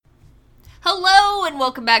And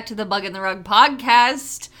welcome back to the Bug in the Rug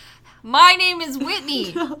podcast. My name is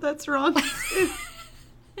Whitney. No, that's wrong.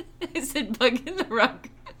 I said Bug in the Rug.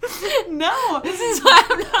 No. This is why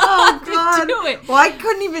I'm not allowed to do it. Well, I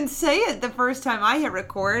couldn't even say it the first time I hit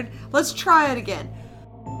record. Let's try it again.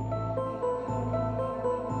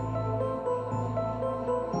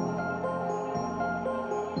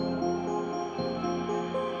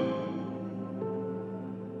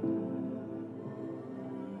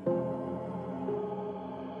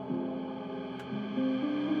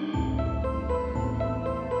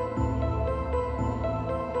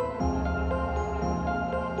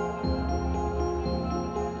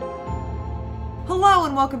 Hello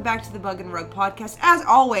and welcome back to the Bug and Rug podcast. As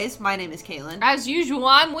always, my name is Kaylin. As usual,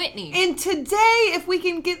 I'm Whitney. And today, if we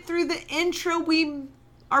can get through the intro, we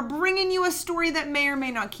are bringing you a story that may or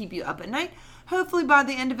may not keep you up at night. Hopefully by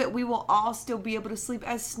the end of it, we will all still be able to sleep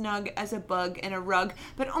as snug as a bug in a rug.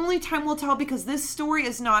 But only time will tell because this story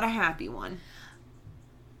is not a happy one.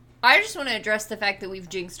 I just want to address the fact that we've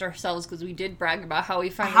jinxed ourselves because we did brag about how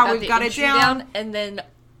we finally got the intro down. And then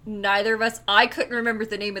neither of us, I couldn't remember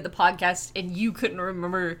the name of the podcast, and you couldn't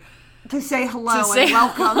remember to say hello and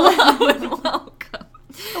welcome. Hello and welcome.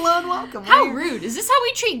 Hello and welcome. How rude. Is this how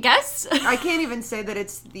we treat guests? I can't even say that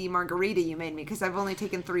it's the margarita you made me because I've only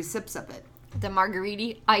taken 3 sips of it. The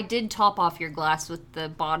margarita? I did top off your glass with the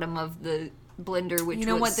bottom of the blender, which was all tequila. You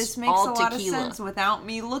know what? This makes a lot of sense. Without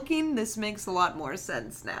me looking, this makes a lot more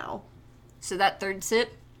sense now. So that third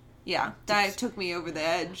sip? Yeah, that took me over the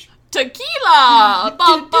edge. Tequila!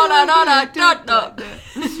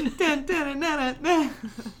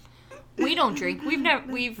 We don't drink.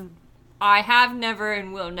 I have never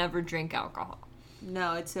and will never drink alcohol.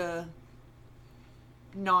 No, it's a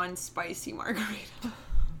non-spicy margarita.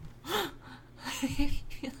 I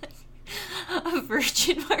feel like a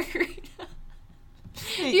virgin margarita.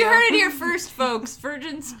 You heard it here first, folks.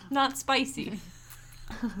 Virgin's not spicy.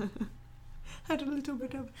 Had a little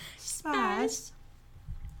bit of spice.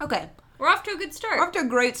 Okay. We're off to a good start. We're off to a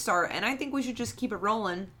great start, and I think we should just keep it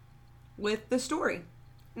rolling with the story.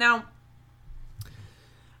 Now,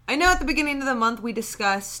 I know at the beginning of the month we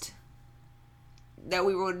discussed that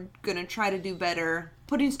we were going to try to do better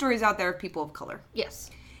putting stories out there of people of color. Yes.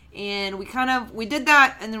 And we did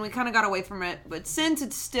that, and then we kind of got away from it. But since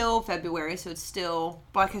it's still February, so it's still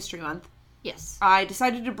Black History Month. Yes. I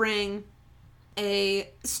decided to bring a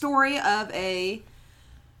story of a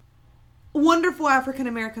wonderful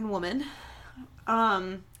African-American woman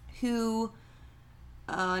who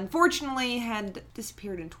unfortunately had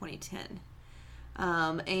disappeared in 2010.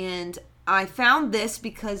 And I found this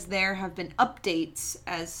because there have been updates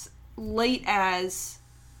as late as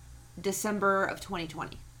December of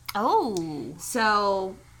 2020. Oh.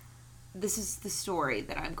 So this is the story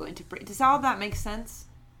that I'm going to bring. Does all of that make sense?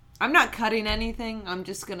 I'm not cutting anything. I'm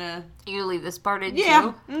just gonna... You leave this part in too?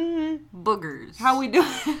 Mm-hmm. Boogers. How we doing?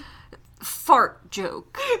 Fart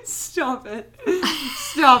joke. Stop it.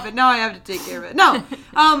 Stop it. Now I have to take care of it. No.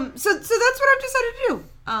 So that's what I've decided to do.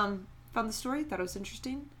 Found the story. Thought it was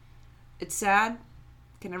interesting. It's sad.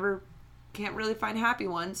 Can't really find happy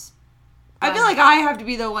ones. I feel like I have to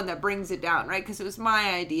be the one that brings it down, right? Because it was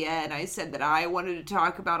my idea, and I said that I wanted to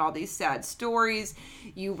talk about all these sad stories.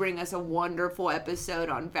 You bring us a wonderful episode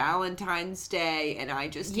on Valentine's Day, and I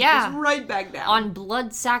just take us right back down. On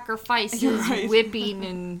blood sacrifices, right. Whipping,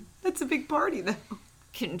 and... That's a big party, though.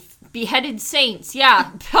 Beheaded saints, yeah.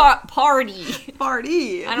 Party.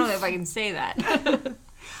 Party. I don't know if I can say that.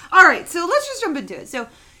 All right, so let's just jump into it. So,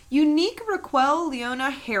 Unique Raquel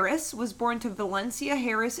Leona Harris was born to Valencia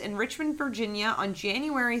Harris in Richmond, Virginia on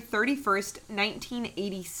January 31st,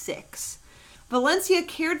 1986. Valencia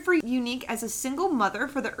cared for Unique as a single mother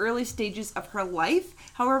for the early stages of her life.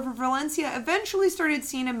 However, Valencia eventually started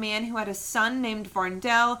seeing a man who had a son named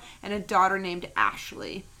Varndell and a daughter named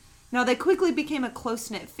Ashley. Now, they quickly became a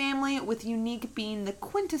close-knit family, with Unique being the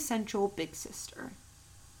quintessential big sister.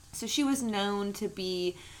 So she was known to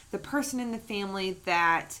be the person in the family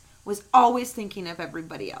that was always thinking of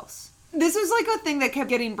everybody else. This was like a thing that kept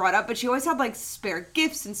getting brought up, but she always had like spare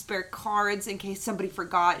gifts and spare cards in case somebody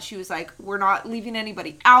forgot. She was like, we're not leaving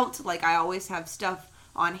anybody out. Like, I always have stuff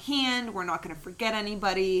on hand. We're not going to forget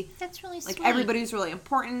anybody. That's really sweet. Like, everybody's really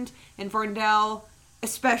important. And Varndell,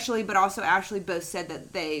 especially, but also Ashley, both said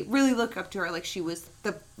that they really look up to her. Like, she was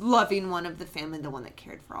the loving one of the family, the one that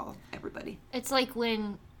cared for everybody. It's like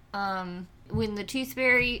when the tooth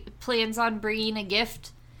fairy plans on bringing a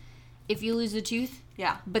gift, if you lose a tooth.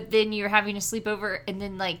 Yeah. But then you're having a sleepover, and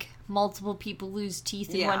then, like, multiple people lose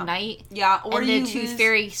teeth in one night. Yeah, or and the tooth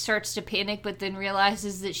fairy starts to panic, but then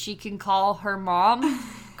realizes that she can call her mom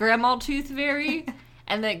Grandma Tooth Fairy,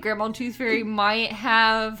 and that Grandma Tooth Fairy might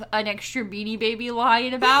have an extra Beanie Baby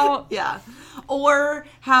lying about. Yeah. Or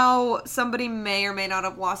how somebody may or may not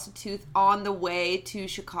have lost a tooth on the way to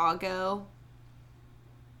Chicago.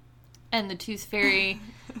 And the Tooth Fairy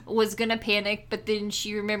was gonna panic, but then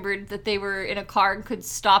she remembered that they were in a car and could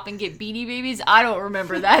stop and get Beanie Babies. I don't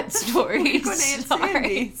remember that story.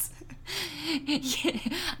 Sorry.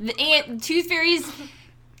 The Tooth Fairy's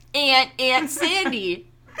Aunt Sandy.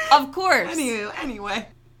 Of course. Anyway.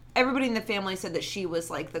 Everybody in the family said that she was,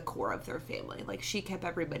 like, the core of their family. Like, she kept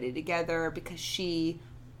everybody together because she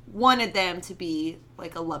wanted them to be,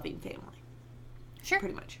 like, a loving family. Sure.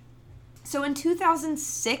 Pretty much. So in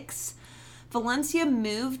 2006, Valencia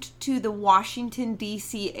moved to the Washington,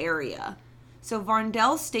 D.C. area. So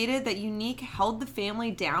Varndell stated that Unique held the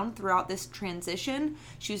family down throughout this transition.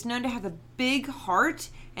 She was known to have a big heart,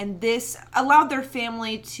 and this allowed their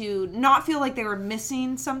family to not feel like they were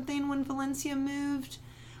missing something when Valencia moved.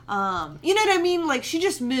 You know what I mean? Like, she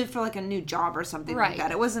just moved for, like, a new job or something like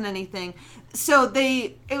that. It wasn't anything. So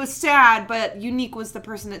it was sad, but Unique was the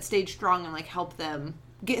person that stayed strong and, like, helped them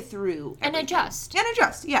get through everything. And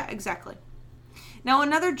adjust. Yeah, exactly. Now,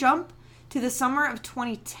 another jump to the summer of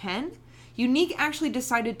 2010, Unique actually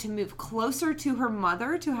decided to move closer to her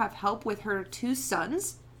mother to have help with her two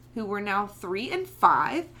sons, who were now 3 and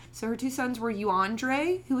 5. So her two sons were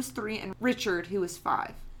Yuandre, who was 3, and Richard, who was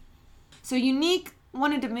 5. So Unique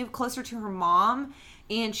wanted to move closer to her mom,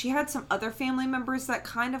 and she had some other family members that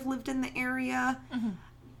kind of lived in the area.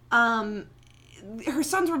 Her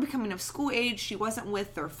sons were becoming of school age. She wasn't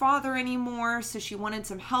with their father anymore, so she wanted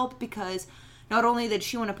some help because not only did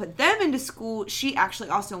she want to put them into school, she actually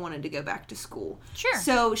also wanted to go back to school. Sure.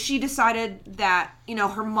 So she decided that,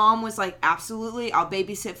 her mom was like, absolutely, I'll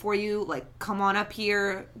babysit for you. Like, come on up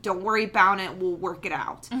here. Don't worry about it. We'll work it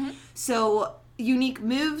out. So Unique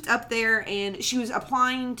moved up there, and she was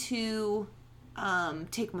applying to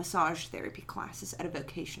take massage therapy classes at a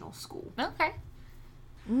vocational school. Okay.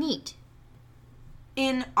 Neat.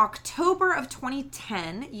 In October of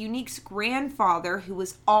 2010, Unique's grandfather, who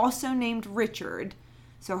was also named Richard,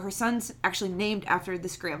 so her son's actually named after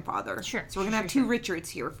this grandfather. Sure. So we're going to have two Richards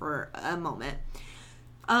here for a moment.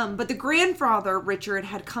 But the grandfather, Richard,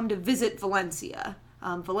 had come to visit Valencia.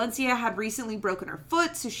 Valencia had recently broken her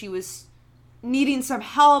foot, so she was needing some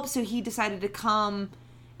help, so he decided to come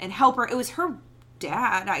and help her. It was her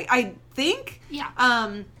dad, I think. Yeah.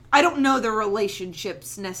 I don't know the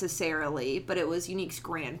relationships necessarily, but it was Unique's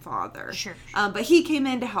grandfather. Sure. But he came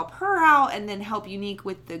in to help her out and then help Unique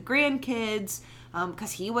with the grandkids,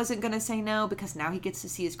 because he wasn't going to say no, because now he gets to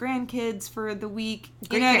see his grandkids for the week.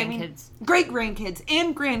 Great-grandkids. Great-grandkids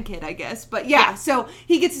and grandkid, I guess. But yeah, so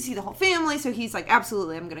he gets to see the whole family, so he's like,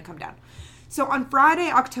 absolutely, I'm going to come down. So on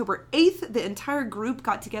Friday, October 8th, the entire group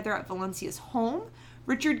got together at Valencia's home.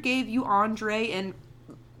 Richard gave Andre and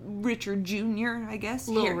Richard Jr., I guess.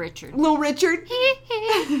 Little Richard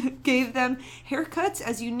gave them haircuts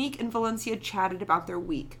as Unique and Valencia chatted about their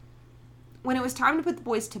week. When it was time to put the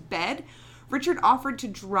boys to bed, Richard offered to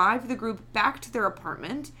drive the group back to their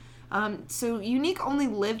apartment. So Unique only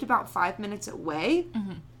lived about 5 minutes away,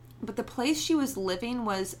 but the place she was living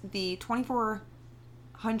was the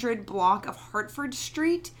 2400 block of Hartford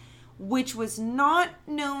Street, which was not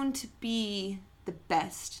known to be the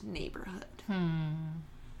best neighborhood.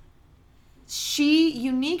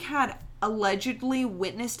 Unique had allegedly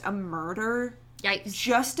witnessed a murder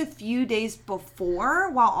just a few days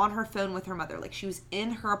before while on her phone with her mother. Like, she was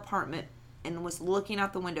in her apartment and was looking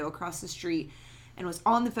out the window across the street and was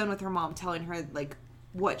on the phone with her mom telling her, like,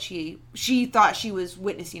 what she thought she was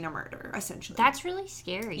witnessing a murder, essentially. That's really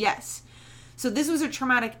scary. Yes. So this was a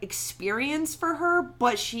traumatic experience for her,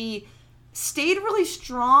 but she stayed really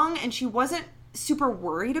strong and she wasn't super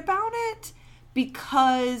worried about it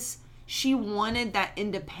because she wanted that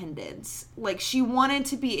independence. Like, she wanted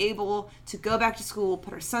to be able to go back to school,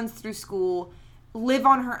 put her sons through school, live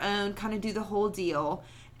on her own, kind of do the whole deal.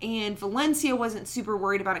 And Valencia wasn't super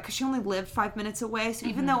worried about it because she only lived 5 minutes away. So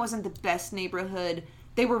even though it wasn't the best neighborhood,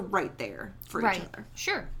 they were right there for each other.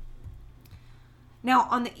 Sure. Now,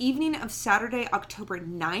 on the evening of Saturday, October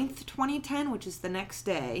 9th, 2010, which is the next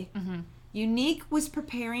day, Unique was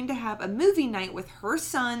preparing to have a movie night with her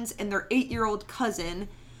sons and their 8-year-old cousin.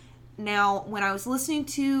 Now, when I was listening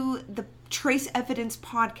to the Trace Evidence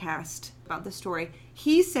podcast about the story,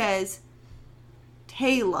 he says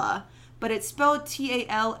Taylor, but it's spelled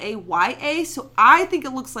Talaya, so I think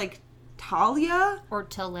it looks like Talia. Or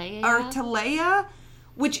Talaya.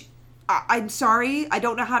 Which, I'm sorry, I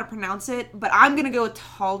don't know how to pronounce it, but I'm going to go with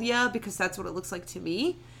Talia because that's what it looks like to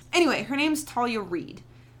me. Anyway, her name's Talia Reed.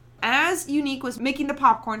 as Unique was making the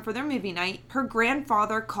popcorn for their movie night, her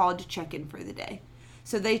grandfather called to check in for the day.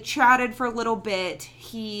 So they chatted for a little bit.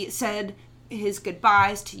 He said his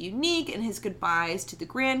goodbyes to Unique and his goodbyes to the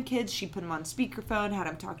grandkids. She put him on speakerphone, had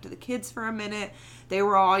him talk to the kids for a minute. They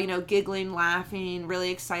were all, giggling, laughing,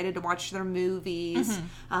 really excited to watch their movies.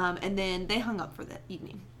 And then they hung up for the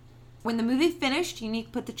evening. When the movie finished,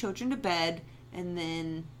 Unique put the children to bed, and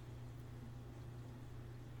then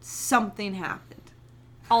something happened.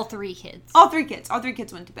 All three kids. All three kids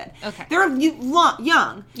went to bed. Okay. They're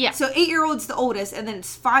young. Yeah. So 8-year-old's the oldest, and then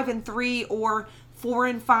it's 5 and 3 or 4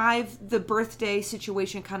 and 5. The birthday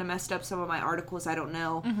situation kind of messed up some of my articles. I don't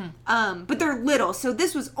know. But they're little. So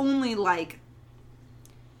this was only like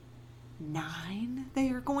 9 they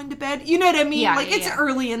are going to bed. You know what I mean? Yeah, it's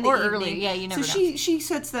early in the evening. Early. Yeah, you never know. So she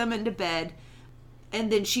sets them into bed, and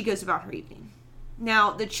then she goes about her evening.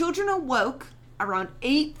 Now, the children awoke around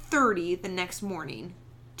 8:30 the next morning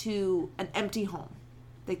to an empty home.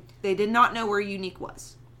 They did not know where Unique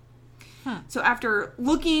was. So after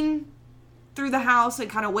looking through the house and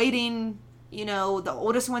kind of waiting, the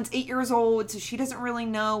oldest one's 8 years old, so she doesn't really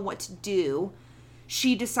know what to do.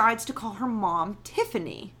 She decides to call her mom,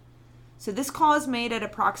 Tiffany. So this call is made at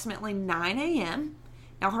approximately 9 a.m.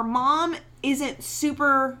 Now her mom isn't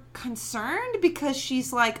super concerned because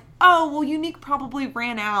she's like, oh, well, Unique probably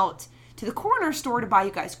ran out to the corner store to buy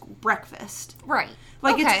you guys breakfast. Right.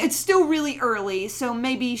 Okay. It's still really early, so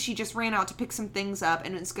maybe she just ran out to pick some things up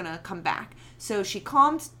and it's going to come back. So she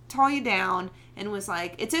calmed Talia down and was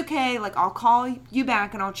like, it's okay, I'll call you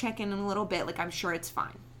back and I'll check in a little bit, I'm sure it's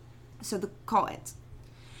fine. So the call ends.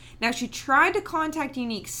 Now, she tried to contact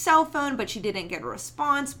Unique's cell phone, but she didn't get a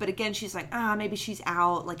response. But again, she's like, maybe she's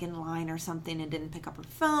out, in line or something and didn't pick up her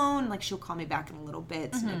phone. She'll call me back in a little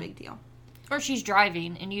bit. It's no big deal. Or she's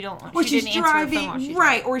driving and you don't want. Or she's driving,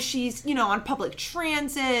 right? Or she's on public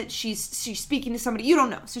transit. She's speaking to somebody you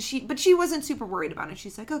don't know. But she wasn't super worried about it.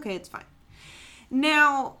 She's like, okay, it's fine.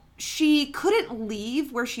 Now she couldn't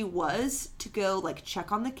leave where she was to go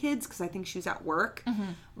check on the kids because I think she was at work.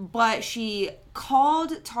 But she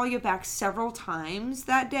called Talia back several times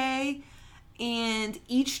that day, and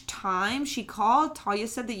each time she called, Talia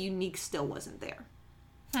said that Unique still wasn't there.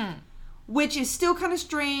 Which is still kind of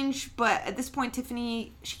strange, but at this point,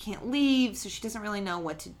 Tiffany, she can't leave, so she doesn't really know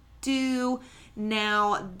what to do.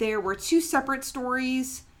 Now, there were 2 separate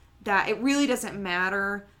stories that it really doesn't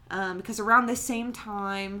matter, because around the same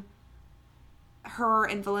time, her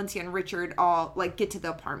and Valencia and Richard all, get to the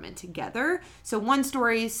apartment together. So one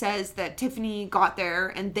story says that Tiffany got there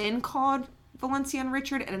and then called Valencia and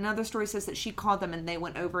Richard, and another story says that she called them and they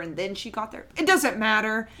went over and then she got there. It doesn't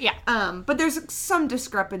matter. Yeah. But there's some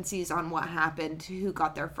discrepancies on what happened, who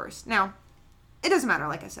got there first. Now, it doesn't matter,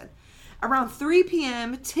 like I said. Around 3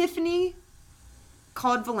 p.m., Tiffany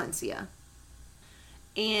called Valencia,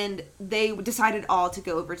 and they decided all to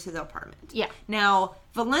go over to the apartment. Yeah. Now,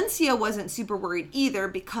 Valencia wasn't super worried either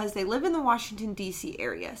because they live in the Washington, D.C.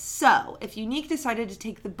 area. So, if Unique decided to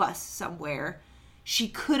take the bus somewhere, she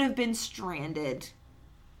could have been stranded.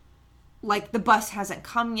 The bus hasn't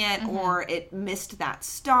come yet, or it missed that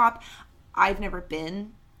stop. I've never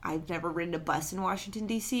ridden a bus in Washington,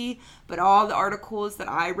 D.C., but all the articles that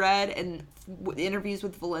I read and interviews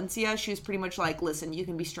with Valencia, she was pretty much like, listen, you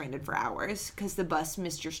can be stranded for hours because the bus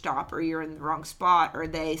missed your stop, or you're in the wrong spot, or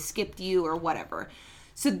they skipped you, or whatever.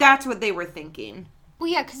 So that's what they were thinking. Well,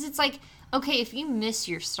 yeah, because it's okay, if you miss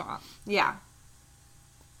your stop. Yeah.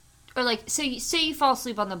 Or say you fall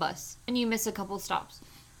asleep on the bus and you miss a couple stops.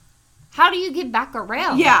 How do you get back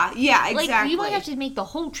around? Yeah, exactly. You might have to make the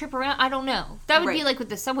whole trip around. I don't know. That would be with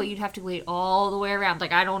the subway. You'd have to wait all the way around.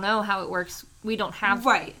 I don't know how it works. We don't have...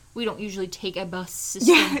 Right. We don't usually take a bus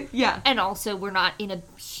system. Yeah. And also, we're not in a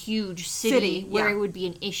huge city where it would be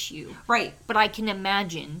an issue. Right. But I can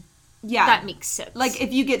imagine... Yeah. That makes sense.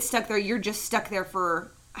 If you get stuck there, you're just stuck there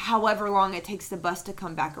for however long it takes the bus to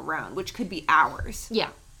come back around, which could be hours. Yeah.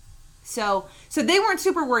 So they weren't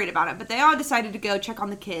super worried about it, but they all decided to go check on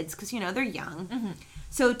the kids because, they're young.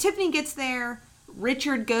 So Tiffany gets there.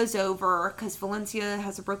 Richard goes over because Valencia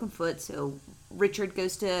has a broken foot, so Richard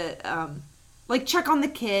goes to, check on the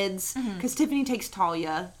kids because Tiffany takes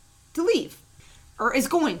Talia to leave, or is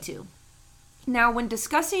going to. Now, when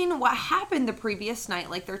discussing what happened the previous night,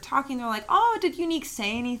 they're talking, they're like, oh, did Unique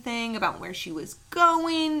say anything about where she was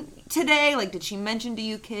going today? Did she mention to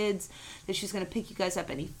you kids that she's going to pick you guys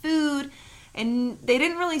up any food? And they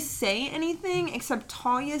didn't really say anything, except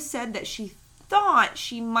Talia said that she thought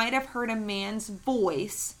she might have heard a man's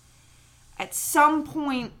voice at some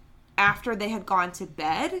point after they had gone to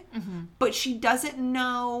bed, but she doesn't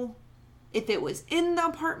know if it was in the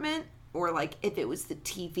apartment or, like, if it was the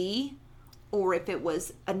TV, or if it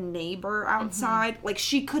was a neighbor outside. Like,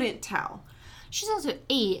 she couldn't tell. She's also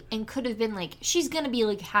 8 and could have been, like, she's going to be,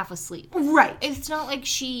 like, half asleep. Right. It's not like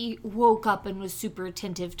she woke up and was super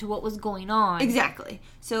attentive to what was going on. Exactly.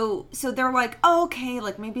 So they're like, oh, okay,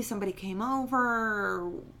 like, maybe somebody came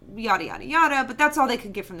over, yada, yada, yada. But that's all they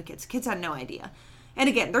could get from the kids. The kids had no idea. And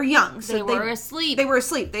again, they're young. So they were asleep. They were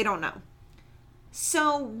asleep. They don't know.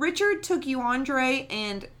 So Richard took Andre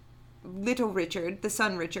and little Richard, the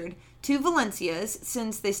son Richard, to Valencia's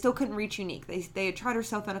since they still couldn't reach Unique. They had tried her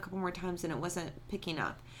cell phone a couple more times and it wasn't picking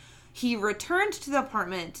up. He returned to the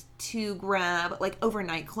apartment to grab, like,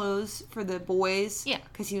 overnight clothes for the boys. Yeah.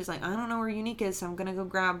 Because he was like, I don't know where Unique is, so I'm going to go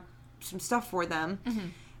grab some stuff for them. Mm-hmm.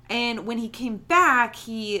 And when he came back,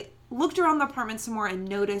 he looked around the apartment some more and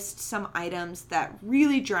noticed some items that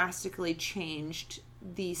really drastically changed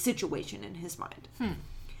the situation in his mind.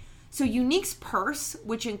 So Unique's purse,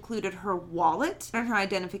 which included her wallet and her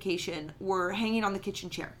identification, were hanging on the kitchen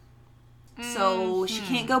chair. So she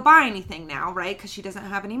can't go buy anything now, right? Because she doesn't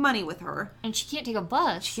have any money with her. And she can't take a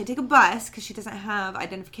bus. She can't take a bus because she doesn't have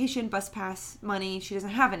identification, bus pass, money. She doesn't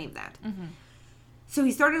have any of that. Mm-hmm. So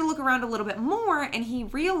he started to look around a little bit more, and he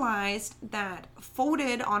realized that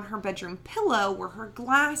folded on her bedroom pillow were her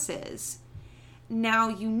glasses. Now,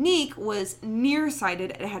 Unique was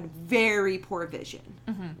nearsighted and had very poor vision.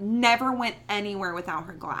 Mm-hmm. Never went anywhere without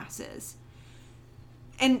her glasses.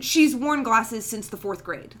 And she's worn glasses since the 4th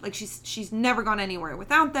grade. Like, she's never gone anywhere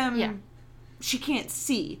without them. Yeah. She can't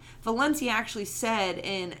see. Valencia actually said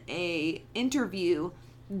in a interview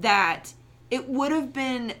that it would have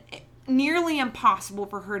been nearly impossible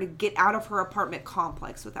for her to get out of her apartment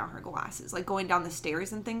complex without her glasses, like going down the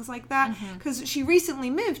stairs and things like that, because she recently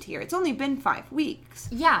moved here. It's only been 5 weeks.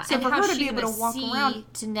 Yeah, so and for how her to she be able to walk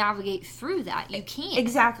around to navigate through that, you can't.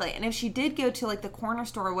 Exactly. And if she did go to, like, the corner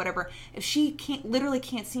store or whatever, if she literally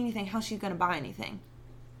can't see anything, how's she going to buy anything?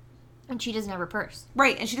 And she doesn't have her purse.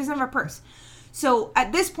 Right, and she doesn't have her purse. So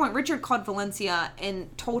at this point, Richard called Valencia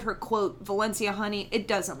and told her, quote, Valencia, honey, it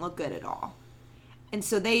doesn't look good at all. And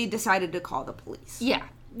so they decided to call the police. Yeah,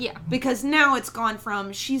 yeah. Because now it's gone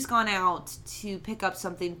from she's gone out to pick up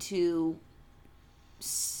something to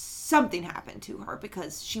something happened to her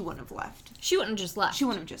because she wouldn't have left. She wouldn't have just left. She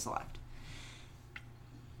wouldn't have just left.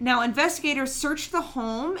 Now, investigators searched the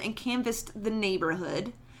home and canvassed the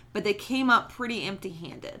neighborhood, but they came up pretty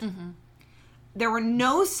empty-handed. Mm-hmm. There were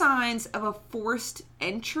no signs of a forced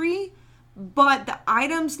entry, but the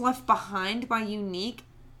items left behind by Unique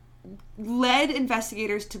led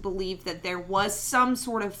investigators to believe that there was some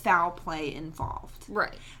sort of foul play involved.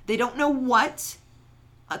 Right. They don't know what,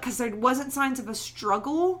 because there wasn't signs of a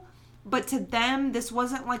struggle, but to them, this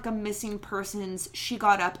wasn't like a missing persons. She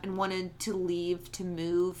got up and wanted to leave to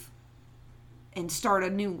move and start a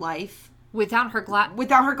new life. Without her glasses,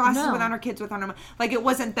 without her kids, without her... Like, it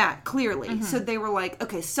wasn't that, clearly. Mm-hmm. So they were like,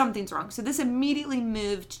 okay, something's wrong. So this immediately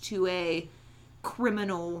moved to a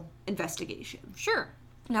criminal investigation. Sure.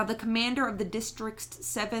 Now, the commander of the district's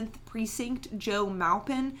 7th precinct, Joe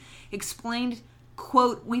Maupin, explained,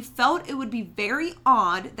 quote, we felt it would be very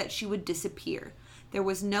odd that she would disappear. There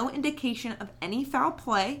was no indication of any foul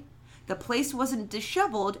play. The place wasn't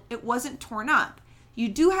disheveled. It wasn't torn up. You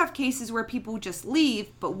do have cases where people just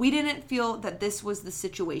leave, but we didn't feel that this was the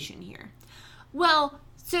situation here. Well,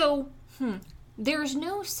 so, there's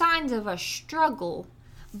no signs of a struggle,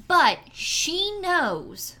 but she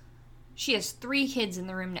knows she has 3 kids in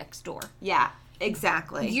the room next door. Yeah,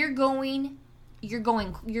 exactly. You're going,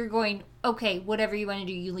 okay, whatever you want to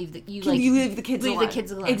do, you leave the kids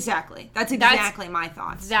alone. Exactly. That's exactly my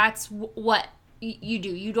thoughts. That's what you do.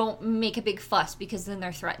 You don't make a big fuss because then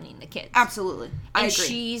they're threatening the kids. Absolutely. I agree. And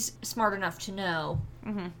she's smart enough to know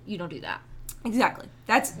you don't do that. Exactly.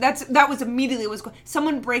 That was immediately what was going.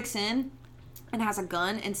 Someone breaks in and has a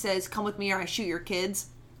gun and says, come with me or I shoot your kids.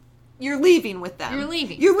 You're leaving with them. You're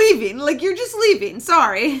leaving. Like, you're just leaving.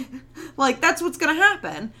 Sorry. Like, that's what's going to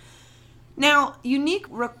happen. Now, Unique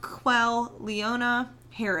Raquel Leona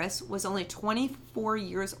Harris was only 24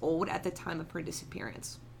 years old at the time of her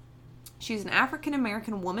disappearance. She's an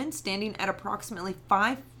African-American woman standing at approximately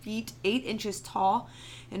 5 feet 8 inches tall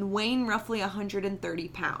and weighing roughly 130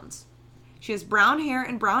 pounds. She has brown hair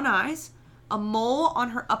and brown eyes, a mole on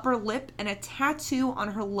her upper lip, and a tattoo on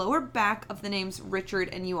her lower back of the names Richard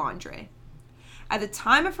and Andre. At the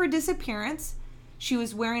time of her disappearance, she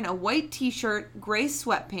was wearing a white t-shirt, gray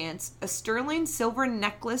sweatpants, a sterling silver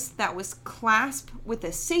necklace that was clasped with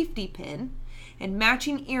a safety pin, and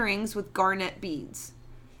matching earrings with garnet beads.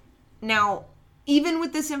 Now, even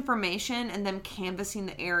with this information and them canvassing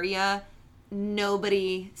the area,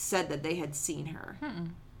 nobody said that they had seen her.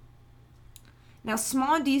 Now,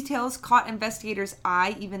 small details caught investigators'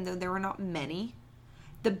 eye, even though there were not many.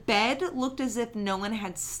 The bed looked as if no one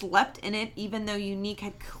had slept in it, even though Unique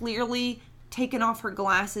had clearly taken off her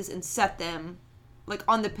glasses and set them, like,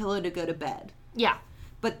 on the pillow to go to bed. Yeah.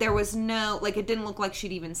 But there was no, like, it didn't look like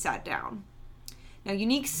she'd even sat down. Now,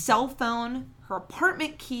 Unique's cell phone, her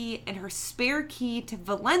apartment key, and her spare key to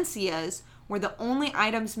Valencia's were the only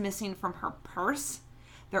items missing from her purse.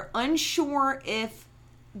 They're unsure if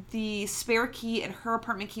the spare key and her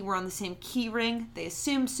apartment key were on the same key ring. They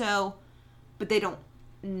assume so, but they don't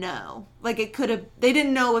know. Like, it could have, they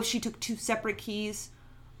didn't know if she took 2 separate keys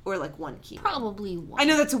or, like, 1 key. Probably 1. I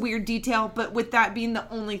know that's a weird detail, but with that being the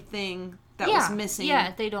only thing that was missing.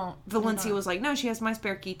 Yeah, they don't. Valencia was like, no, she has my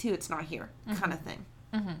spare key too. It's not here, kind of thing.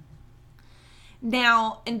 Mm-hmm.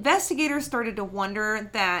 Now, investigators started to wonder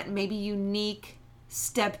that maybe Unique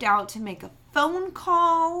stepped out to make a phone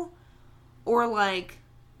call or, like,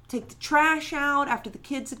 take the trash out after the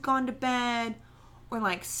kids had gone to bed, or,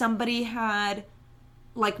 like, somebody had,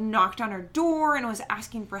 like, knocked on her door and was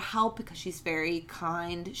asking for help because she's very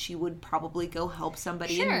kind. She would probably go help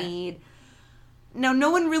somebody in need. Now, no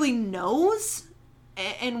one really knows,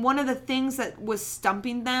 and one of the things that was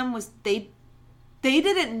stumping them was they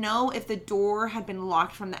didn't know if the door had been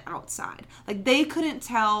locked from the outside. Like, they couldn't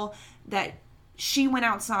tell that she went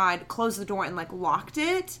outside, closed the door, and, like, locked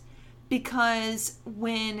it, because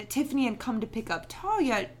when Tiffany had come to pick up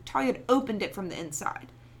Talia had opened it from the inside.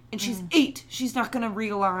 And she's 8. She's not going to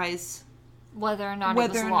realize whether or not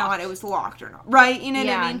it was locked or not. Right? You know what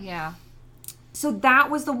I mean? Yeah. So that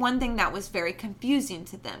was the one thing that was very confusing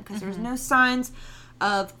to them, because there was no signs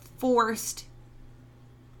of forced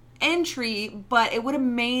entry, but it would have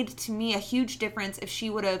made, to me, a huge difference if she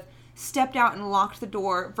would have stepped out and locked the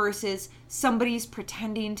door versus somebody's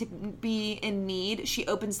pretending to be in need. She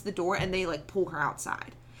opens the door and they, like, pull her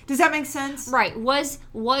outside. Does that make sense? Right.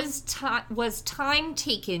 Was time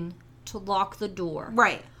taken to lock the door?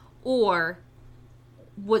 Right. Or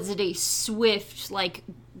was it a swift, like,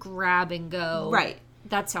 grab and go? Right.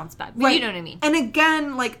 That sounds bad. But you know what I mean. And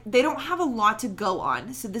again, like, they don't have a lot to go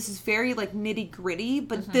on. So this is very, like, nitty gritty.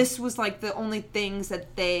 But this was, like, the only things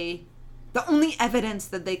that the only evidence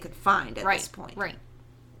that they could find at this point. Right.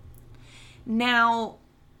 Now,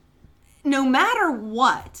 no matter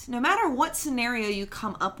what scenario you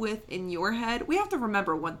come up with in your head, we have to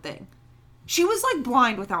remember one thing. She was, like,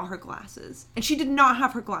 blind without her glasses. And she did not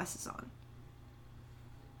have her glasses on.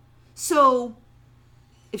 So,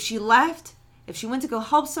 if she left, if she went to go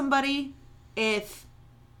help somebody, if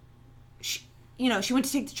she went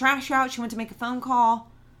to take the trash out, she went to make a phone call,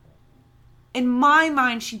 in my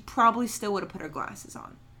mind, she probably still would have put her glasses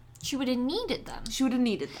on. She would have needed them.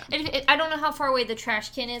 I don't know how far away the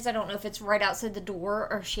trash can is. I don't know if it's right outside the door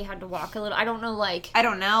or if she had to walk a little. I don't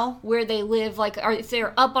know, where they live, like, or if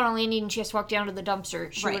they're up on a landing and she has to walk down to the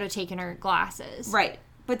dumpster, she would have taken her glasses. Right.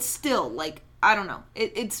 But still, like, I don't know.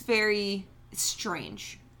 It's very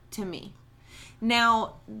strange to me.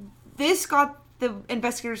 Now, this got the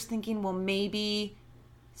investigators thinking, well, maybe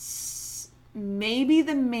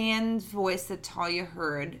the man's voice that Talia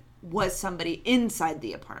heard was somebody inside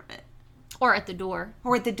the apartment. Or at the door.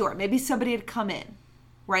 Maybe somebody had come in,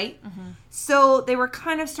 right? Mm-hmm. So they were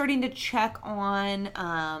kind of starting to check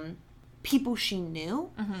on people she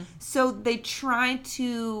knew. Mm-hmm. So they tried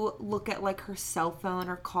to look at, like, her cell phone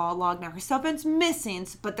or call log. Now, her cell phone's missing,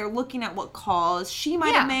 but they're looking at what calls she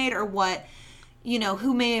might have made or what,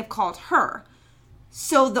 who may have called her.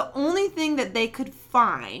 So the only thing that they could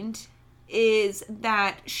find is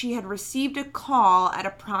that she had received a call at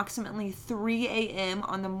approximately 3 a.m.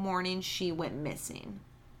 on the morning she went missing.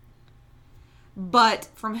 But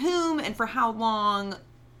from whom and for how long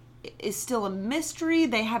is still a mystery.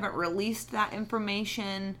 They haven't released that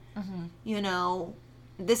information. Mm-hmm.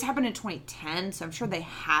 This happened in 2010, so I'm sure they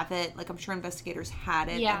have it. Like, I'm sure investigators had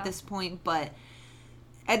it at this point. But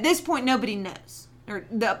at this point, nobody knows. Or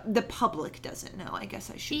the public doesn't know, I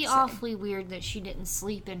guess I should say. Awfully weird that she didn't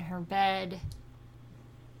sleep in her bed,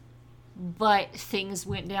 but things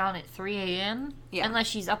went down at 3 a.m. Yeah. Unless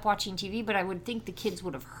she's up watching TV, but I would think the kids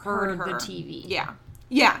would have heard the TV. Yeah.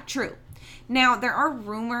 Yeah, true. Now, there are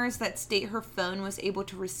rumors that state her phone was able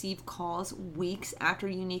to receive calls weeks after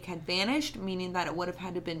Unique had vanished, meaning that it would have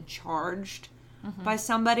had to have been charged by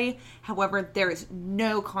somebody. However, there is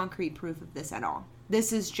no concrete proof of this at all.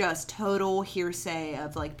 This is just total hearsay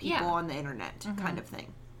of, like, people on the internet kind of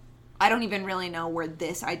thing. I don't even really know where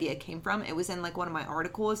this idea came from. It was in, like, one of my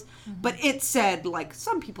articles. But it said, like,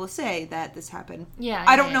 some people say that this happened.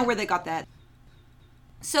 I don't know where they got that.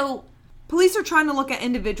 So, police are trying to look at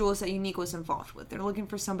individuals that Unique was involved with. They're looking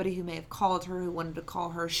for somebody who may have called her, who wanted to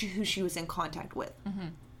call her, who she was in contact with. Mm-hmm.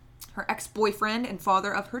 Her ex-boyfriend and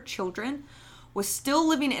father of her children was still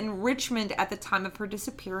living in Richmond at the time of her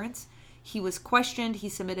disappearance. He was questioned, he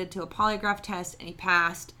submitted to a polygraph test, and he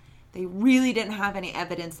passed. They really didn't have any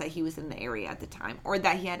evidence that he was in the area at the time, or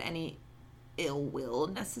that he had any ill will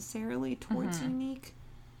necessarily towards Unique.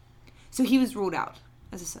 So he was ruled out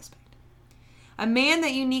as a suspect. A man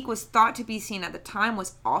that Unique was thought to be seen at the time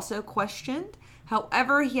was also questioned.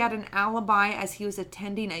 However, he had an alibi as he was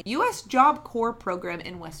attending a U.S. Job Corps program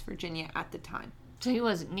in West Virginia at the time. So he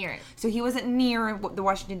wasn't near it. So he wasn't near the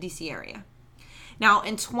Washington, D.C. area. Now,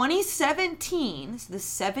 in 2017, so this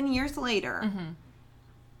 7 years later,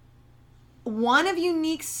 one of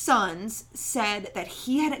Unique's sons said that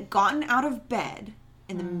he had gotten out of bed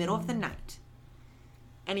in the middle of the night,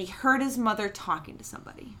 and he heard his mother talking to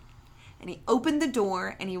somebody. And he opened the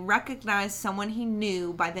door, and he recognized someone he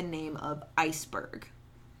knew by the name of Iceberg.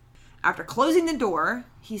 After closing the door,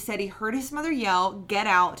 he said he heard his mother yell, "Get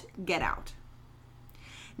out, get out."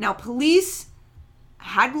 Now, police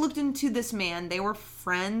had looked into this man. They were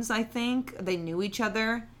friends, I think. They knew each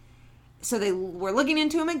other. So they were looking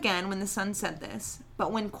into him again when the son said this.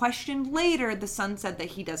 But when questioned later, the son said that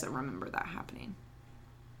he doesn't remember that happening.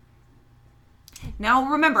 Now,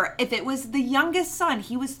 remember, if it was the youngest son,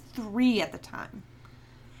 he was 3 at the time.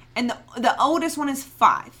 And the oldest one is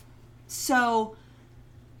 5. So...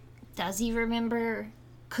 does he remember?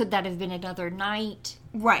 Could that have been another night?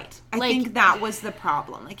 Right. I think that was the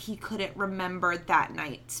problem. Like, he couldn't remember that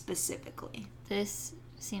night specifically. This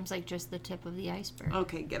seems like just the tip of the iceberg.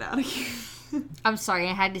 Okay, get out of here. I'm sorry,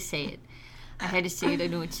 I had to say it. I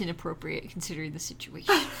know it's inappropriate considering the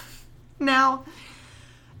situation. Now,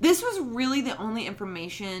 this was really the only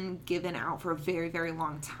information given out for a very, very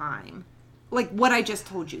long time. Like what I just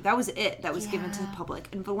told you. That was it that was given to the public.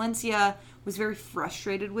 And Valencia was very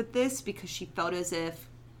frustrated with this because she felt as if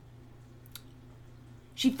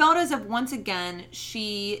once again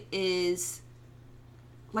she is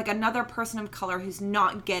like another person of color who's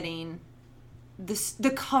not getting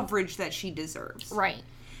the coverage that she deserves. Right.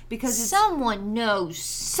 Because someone knows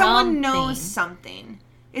something.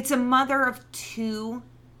 It's a mother of 2,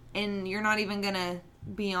 and you're not even going to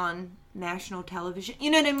be on national television.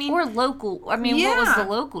 You know what I mean? Or local. I mean, what was the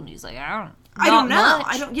local news like? I don't know.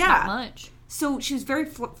 Not much. So she was very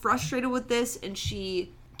frustrated with this, and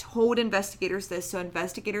she told investigators this. So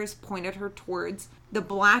investigators pointed her towards the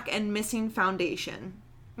Black and Missing Foundation.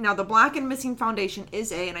 Now, the Black and Missing Foundation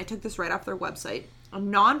is and I took this right off their website, a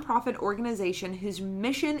nonprofit organization whose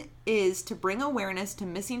mission is to bring awareness to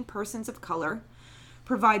missing persons of color,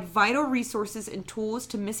 provide vital resources and tools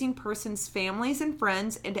to missing persons' families and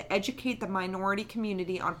friends, and to educate the minority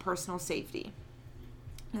community on personal safety.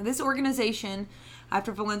 Now, this organization,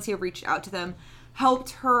 after Valencia reached out to them,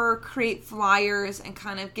 helped her create flyers and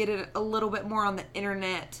kind of get it a little bit more on the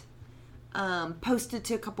internet, posted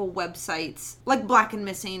to a couple websites like Black and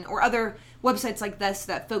Missing or other websites like this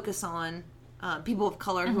that focus on people of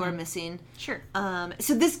color who are missing. Sure.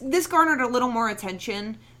 So this garnered a little more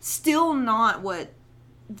attention. Still not what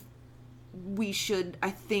we should,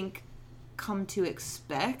 I think, come to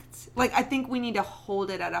expect. Like, I think we need to hold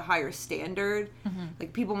it at a higher standard. Mm-hmm.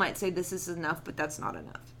 Like, people might say this is enough, but that's not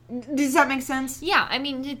enough. Does that make sense? Yeah, I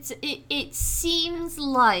mean, it seems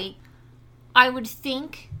like I would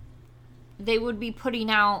think they would be putting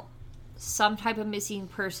out some type of missing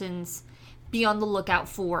persons, be on the lookout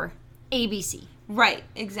for ABC. Right,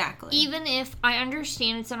 exactly. Even if I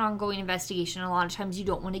understand it's an ongoing investigation, a lot of times you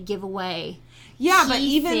don't want to give away but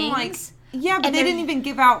even things. Like... yeah, but they didn't even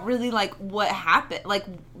give out really, like, what happened, like,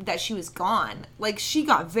 that she was gone. Like, she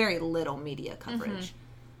got very little media coverage.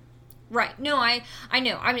 Mm-hmm. Right. No, I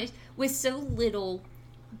know. I mean, with so little,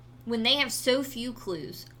 when they have so few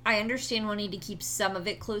clues, I understand wanting to keep some of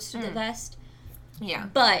it close to the vest. Yeah.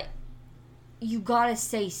 But you gotta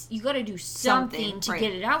do something to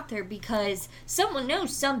get it out there because someone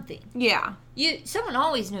knows something. Yeah. Someone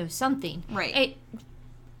always knows something. Right.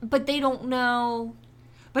 But they don't know...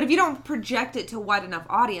 But if you don't project it to a wide enough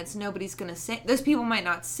audience, nobody's going to say... those people might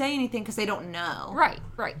not say anything because they don't know. Right.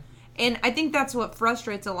 And I think that's what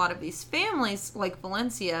frustrates a lot of these families, like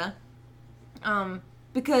Valencia,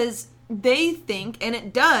 because they think, and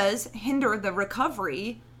it does, hinder the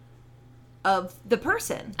recovery of the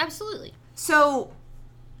person. Absolutely. So,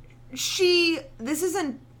 she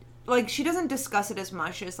doesn't discuss it as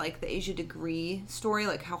much as, like, the Asia Degree story,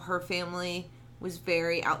 like how her family was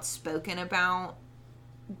very outspoken about...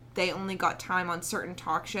 they only got time on certain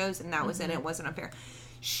talk shows, and that was it wasn't unfair.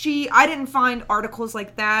 I didn't find articles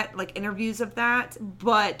like that, like interviews of that,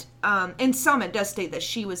 but in some it does state that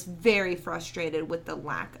she was very frustrated with the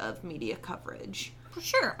lack of media coverage. For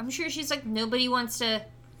sure. I'm sure she's like, no one's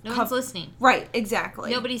listening. Right,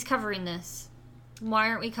 exactly. Nobody's covering this. Why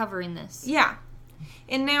aren't we covering this? Yeah.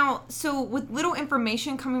 And now, so with little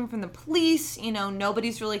information coming from the police,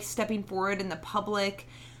 nobody's really stepping forward in the public.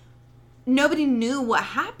 Nobody knew what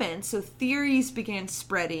happened, so theories began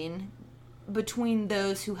spreading between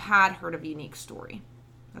those who had heard of Unique's story.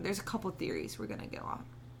 Now, there's a couple theories we're going to go on.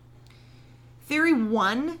 Theory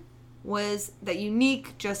 1 was that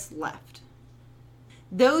Unique just left.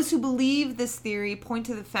 Those who believe this theory point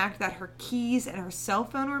to the fact that her keys and her cell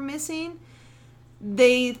phone were missing.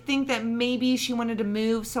 They think that maybe she wanted to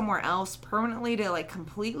move somewhere else permanently to, like,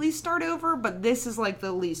 completely start over, but this is, like,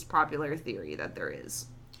 the least popular theory that there is.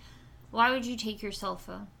 Why would you take your cell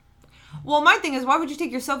phone? Well, my thing is, why would you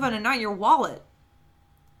take your cell phone and not your wallet?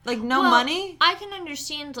 Like, no money? I can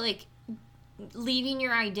understand, like, leaving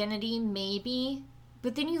your identity, maybe,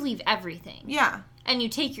 but then you leave everything. Yeah. And you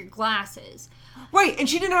take your glasses. Right, and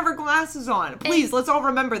she didn't have her glasses on. Please, let's all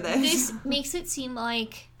remember this. This makes it seem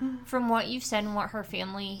like, from what you've said and what her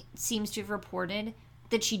family seems to have reported,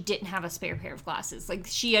 that she didn't have a spare pair of glasses. Like,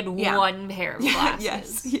 she had one pair of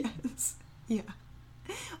glasses. Yes. Yeah.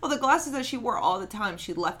 Well, the glasses that she wore all the time,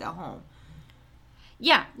 she left at home.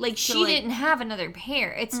 Yeah, like, so, she didn't have another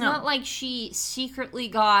pair. It's not like she secretly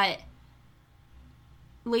got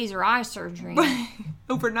laser eye surgery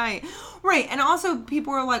overnight. Right, and also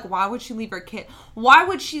people are like, why would she leave her kid? Why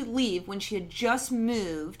would she leave when she had just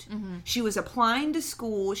moved? Mm-hmm. She was applying to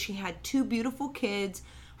school. She had 2 beautiful kids.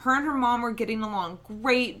 Her and her mom were getting along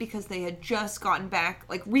great because they had just gotten back,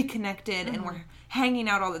 like, reconnected, and were hanging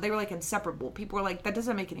out all that. They were, like, inseparable. People were like, that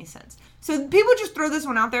doesn't make any sense. So people just throw this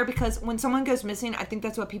one out there because when someone goes missing, I think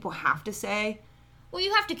that's what people have to say. Well,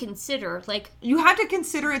 you have to consider, like... You have to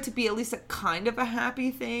consider it to be at least a kind of a happy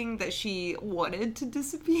thing that she wanted to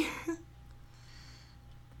disappear.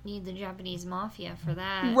 Need the Japanese mafia for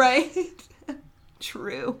that. Right?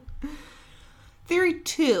 True. Theory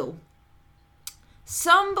 2.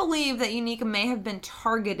 Some believe that Unique may have been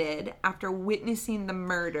targeted after witnessing the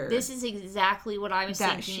murder. This is exactly what I was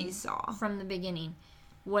thinking that she saw from the beginning.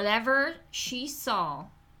 Whatever she saw,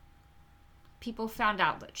 people found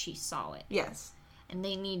out that she saw it. Yes. And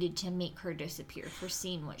they needed to make her disappear for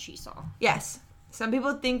seeing what she saw. Yes. Some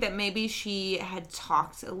people think that maybe she had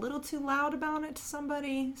talked a little too loud about it to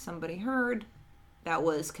somebody. Somebody heard that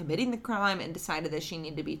was committing the crime and decided that she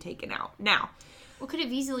needed to be taken out. Now. Well, could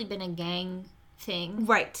have easily been a gang thing.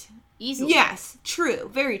 Right. Easily. Yes. True.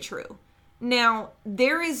 Very true. Now,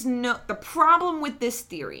 the problem with this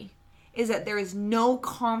theory is that there is no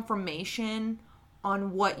confirmation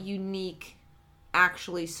on what Unique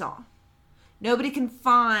actually saw. Nobody can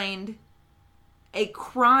find a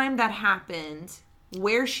crime that happened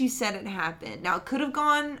where she said it happened. Now, it could have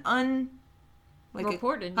gone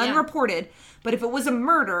unreported, but if it was a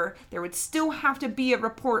murder, there would still have to be a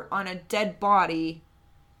report on a dead body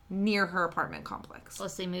near her apartment complex.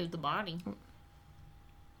 Unless they moved the body.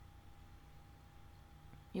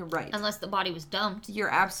 You're right. Unless the body was dumped. You're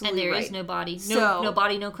absolutely right. And there is no body. No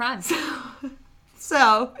body, no crime.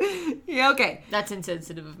 So, yeah, okay. That's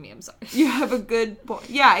insensitive of me. I'm sorry. You have a good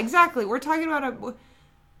point. Yeah, exactly. We're talking about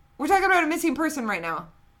a missing person right now.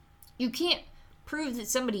 You can't prove that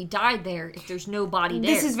somebody died there if there's no body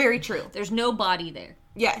there. This is very true. There's no body there.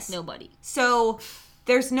 Yes. Nobody. So,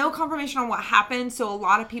 there's no confirmation on what happened. So, a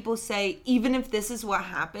lot of people say, even if this is what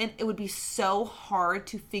happened, it would be so hard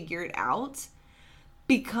to figure it out.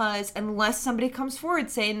 Because unless somebody comes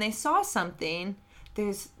forward saying they saw something,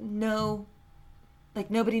 there's no... Like,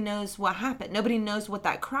 nobody knows what happened. Nobody knows what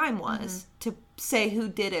that crime was to say who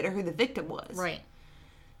did it or who the victim was. Right.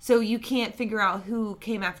 So you can't figure out who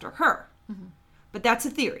came after her. Mm-hmm. But that's a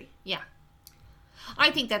theory. Yeah. I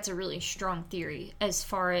think that's a really strong theory as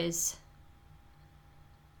far as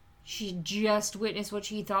she just witnessed what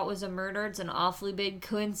she thought was a murder. It's an awfully big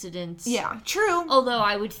coincidence. Yeah, true. Although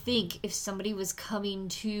I would think if somebody was coming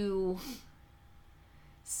to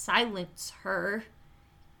silence her...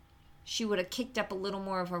 she would have kicked up a little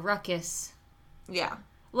more of a ruckus. Yeah.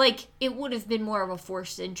 Like, it would have been more of a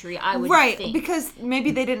forced entry, I would think. Right, because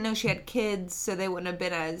maybe they didn't know she had kids, so they wouldn't have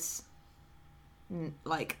been as,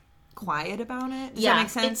 like, quiet about it. Does that make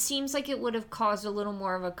sense? It seems like it would have caused a little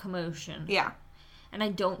more of a commotion. Yeah. And I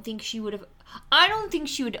don't think she would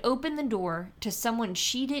open the door to someone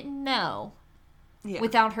she didn't know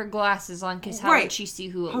without her glasses on, because how would she see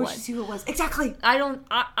who it was? How would she see who it was? Exactly.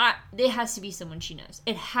 It has to be someone she knows.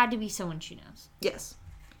 It had to be someone she knows. Yes.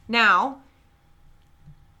 Now,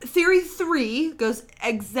 Theory 3 goes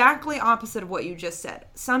exactly opposite of what you just said.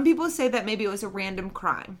 Some people say that maybe it was a random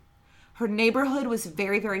crime. Her neighborhood was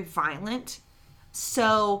very, very violent.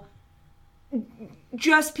 So,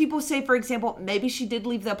 just people say, for example, maybe she did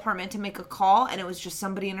leave the apartment to make a call and it was just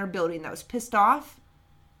somebody in her building that was pissed off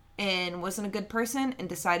and wasn't a good person and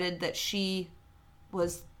decided that she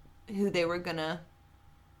was who they were gonna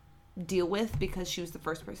deal with because she was the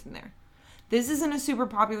first person there. This isn't a super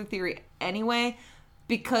popular theory anyway,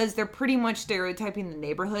 because they're pretty much stereotyping the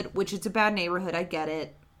neighborhood, which it's a bad neighborhood, I get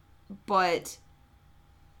it. But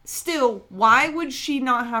still, why would she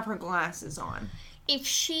not have her glasses on? If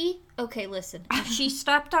she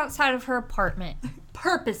stepped outside of her apartment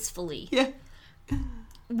purposefully,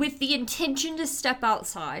 with the intention to step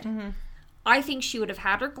outside, I think she would have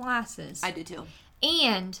had her glasses. I do too.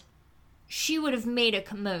 And she would have made a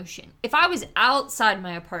commotion. If I was outside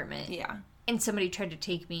my apartment and somebody tried to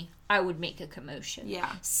take me, I would make a commotion. Yeah.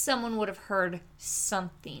 Someone would have heard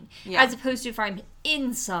something. Yeah. As opposed to if I'm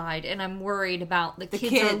inside and I'm worried about the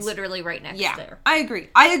kids are literally right next there. I agree.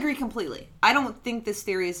 I agree completely. I don't think this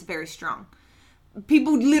theory is very strong.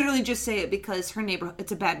 People literally just say it because her neighborhood,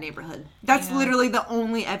 it's a bad neighborhood. That's literally the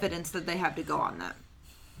only evidence that they have to go on that.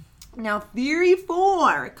 Now, theory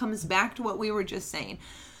 4 comes back to what we were just saying.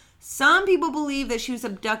 Some people believe that she was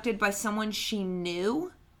abducted by someone she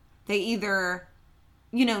knew. They either,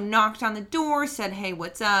 knocked on the door, said, hey,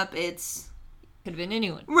 what's up? Could have been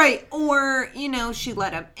anyone. Right. Or, she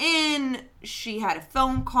let him in. She had a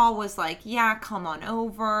phone call, was like, yeah, come on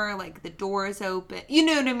over. Like, the door is open. You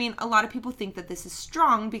know what I mean? A lot of people think that this is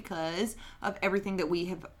strong because of everything that we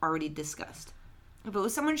have already discussed. If it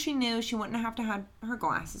was someone she knew, she wouldn't have to have her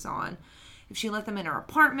glasses on. If she let them in her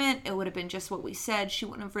apartment, it would have been just what we said. She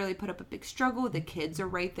wouldn't have really put up a big struggle. The kids are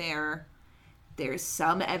right there. There's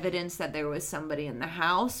some evidence that there was somebody in the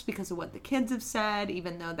house because of what the kids have said,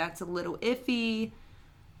 even though that's a little iffy.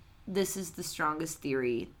 This is the strongest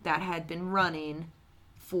theory that had been running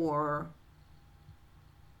for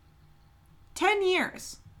 10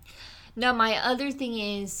 years. Now, my other thing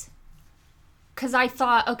is, because I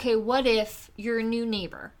thought, okay, what if you're a new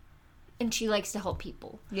neighbor and she likes to help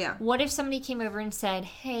people? Yeah. What if somebody came over and said,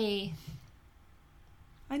 hey,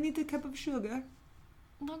 I need a cup of sugar.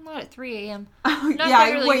 Well, not at 3 a.m.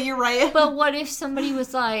 Wait, you're right. But what if somebody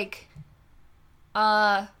was like,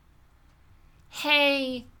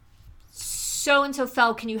 hey, so-and-so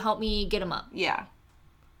fell, can you help me get him up? Yeah.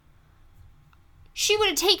 She would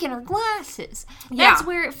have taken her glasses. That's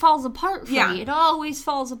where it falls apart for me. It always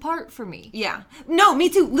falls apart for me. Yeah. No, me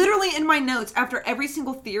too. Literally in my notes, after every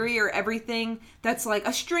single theory or everything that's like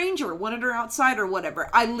a stranger wanted her outside or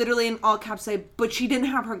whatever, I literally in all caps say, but she didn't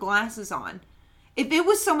have her glasses on. If it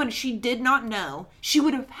was someone she did not know, she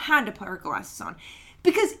would have had to put her glasses on.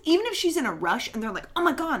 Because even if she's in a rush and they're like, oh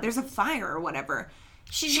my God, there's a fire or whatever,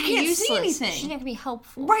 she can't see anything. She's not going to be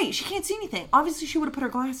helpful. Right, she can't see anything. Obviously, she would have put her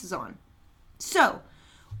glasses on. So,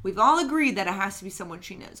 we've all agreed that it has to be someone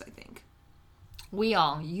she knows, I think. We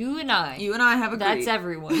all. You and I. You and I have agreed. That's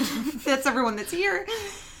everyone. That's everyone that's here.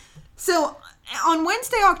 So, on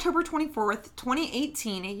Wednesday, October 24th,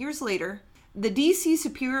 2018, 8 years later, the D.C.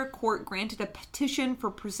 Superior Court granted a petition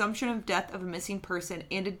for presumption of death of a missing person,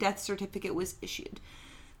 and a death certificate was issued.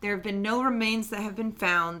 There have been no remains that have been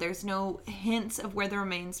found. There's no hints of where the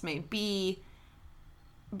remains may be.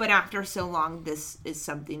 But after so long, this is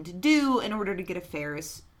something to do in order to get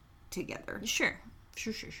affairs together. Sure.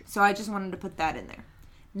 So I just wanted to put that in there.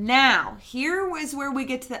 Now, here is where we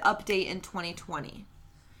get to the update in 2020.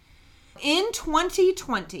 In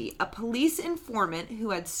 2020, a police informant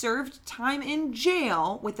who had served time in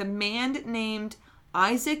jail with a man named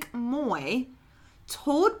Isaac Moy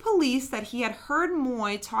told police that he had heard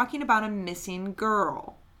Moy talking about a missing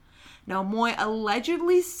girl. Now, Moy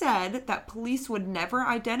allegedly said that police would never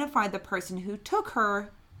identify the person who took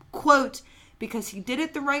her, quote, because he did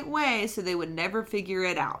it the right way, so they would never figure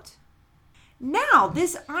it out. Now,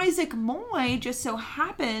 this Isaac Moy just so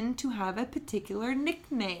happened to have a particular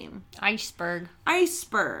nickname. Iceberg.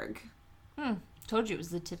 Told you it was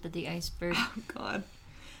the tip of the iceberg. Oh, God.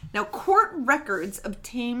 Now, court records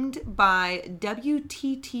obtained by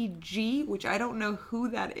WTTG, which I don't know who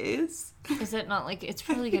that is. Is it not like, it's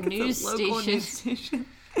probably like a news station.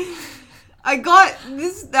 I got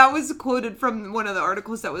this, that was quoted from one of the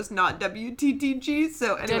articles that was not WTTG,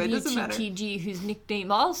 so anyway, it doesn't matter. WTTG, whose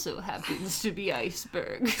nickname also happens to be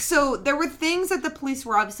Iceberg. So, there were things that the police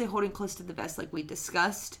were obviously holding close to the vest, like we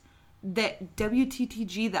discussed. That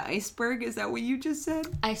WTTG, the Iceberg, is that what you just said?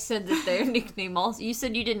 I said that their nickname also... You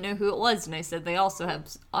said you didn't know who it was, and I said they also have...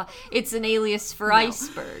 it's an alias for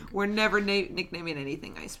Iceberg. We're never nicknaming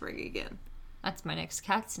anything Iceberg again. That's my next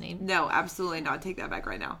cat's name. No, absolutely not. Take that back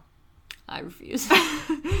right now. I refuse.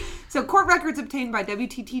 So court records obtained by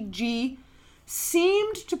WTTG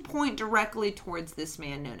seemed to point directly towards this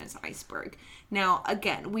man known as Iceberg. Now,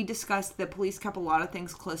 again, we discussed that police kept a lot of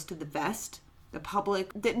things close to the vest. The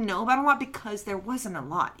public didn't know about a lot because there wasn't a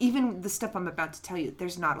lot. Even the stuff I'm about to tell you,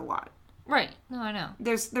 there's not a lot. Right. No, I know.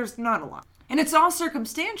 There's not a lot. And it's all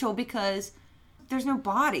circumstantial because there's no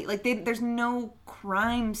body. Like, there's no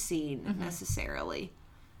crime scene necessarily.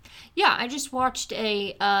 Yeah, I just watched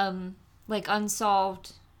a,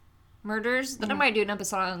 Unsolved Murders that I might do an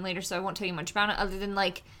episode on later, so I won't tell you much about it, other than,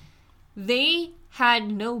 they had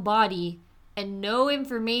no body and no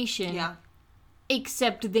information. Yeah.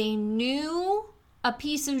 Except they knew a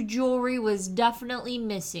piece of jewelry was definitely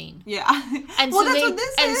missing. Yeah. And well, so that's what this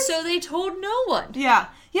is. And so they told no one. Yeah.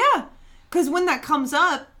 Yeah. Because when that comes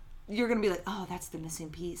up, you're going to be like, oh, that's the missing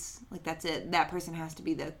piece. Like, that's it. That person has to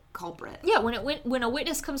be the culprit. Yeah, when a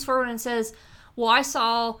witness comes forward and says, well, I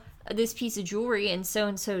saw this piece of jewelry in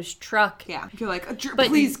so-and-so's truck. Yeah. You're like,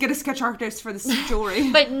 please get a sketch artist for this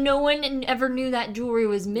jewelry. But no one ever knew that jewelry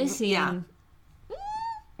was missing. Yeah.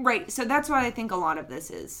 Right. So that's what I think a lot of this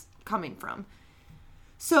is coming from.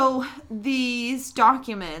 So these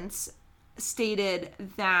documents stated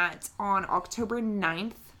that on October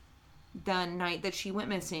 9th, the night that she went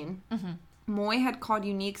missing, Moy had called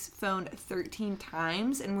Unique's phone 13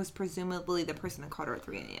 times and was presumably the person that called her at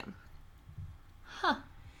 3 a.m. Huh.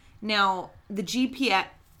 Now, the GPS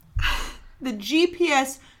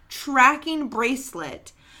tracking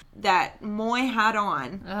bracelet that Moy had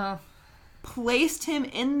on placed him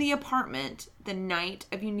in the apartment the night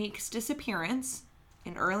of Unique's disappearance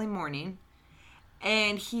in early morning,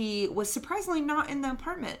 and he was surprisingly not in the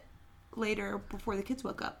apartment later before the kids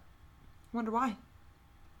woke up. Wonder why.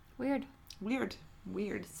 Weird.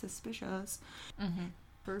 Suspicious.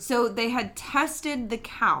 So they had tested the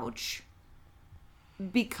couch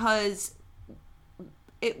because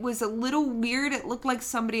it was a little weird. It looked like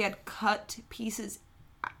somebody had cut pieces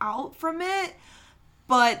out from it,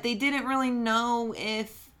 but they didn't really know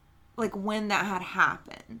if, when that had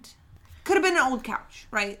happened. Could have been an old couch,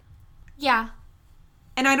 right? Yeah.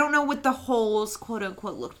 And I don't know what the holes, quote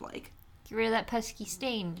unquote, looked like. Get rid of that pesky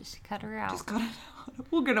stain. Just cut her out. Just cut it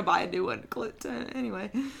out. We're going to buy a new one.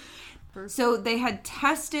 Anyway. So they had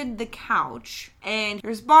tested the couch, and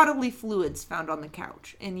there's bodily fluids found on the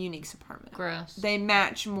couch in Unique's apartment. Gross. They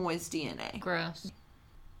match Moy's DNA. Gross.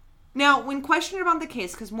 Now, when questioned about the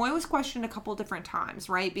case, because Moy was questioned a couple different times,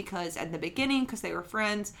 right? Because at the beginning, because they were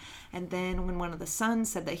friends, and then when one of the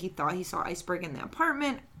sons said that he thought he saw Iceberg in the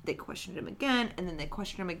apartment, they questioned him again, and then they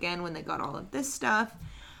questioned him again when they got all of this stuff.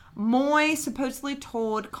 Moy supposedly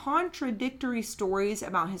told contradictory stories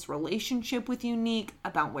about his relationship with Unique,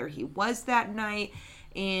 about where he was that night,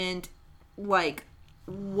 and, what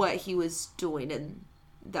he was doing in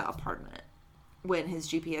the apartment when his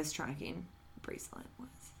GPS tracking bracelet was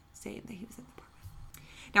saying that he was in the apartment.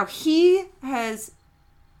 Now, he has,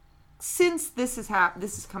 since this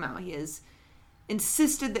has come out, he has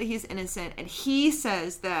insisted that he's innocent, and he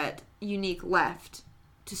says that Unique left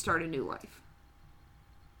to start a new life.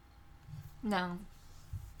 No.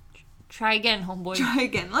 Try again, homeboy. Try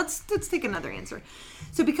again. Let's take another answer.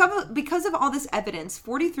 So because of all this evidence,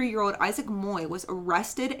 43-year-old Isaac Moy was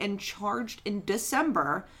arrested and charged in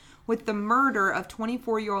December with the murder of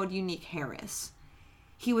 24-year-old Unique Harris.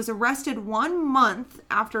 He was arrested 1 month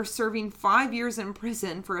after serving 5 years in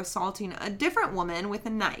prison for assaulting a different woman with a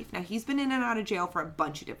knife. Now, he's been in and out of jail for a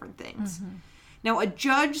bunch of different things. Now, a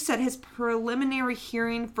judge set his preliminary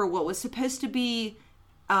hearing for what was supposed to be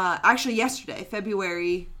actually yesterday,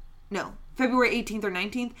 February 18th or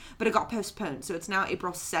 19th, but it got postponed. So it's now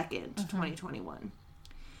April 2nd, 2021.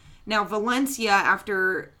 Now, Valencia,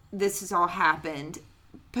 after this has all happened,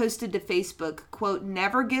 posted to Facebook, quote,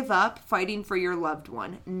 "Never give up fighting for your loved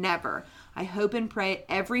one. Never. I hope and pray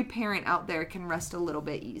every parent out there can rest a little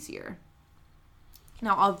bit easier."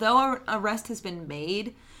 Now, although an arrest has been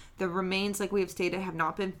made, the remains, like we have stated, have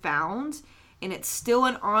not been found, and it's still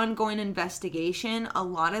an ongoing investigation. A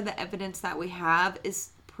lot of the evidence that we have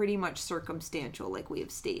is pretty much circumstantial, like we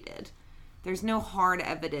have stated. There's no hard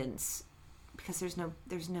evidence because there's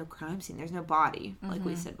no crime scene. There's no body, like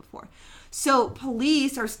we said before. So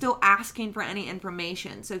police are still asking for any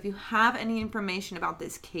information. So if you have any information about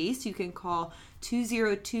this case, you can call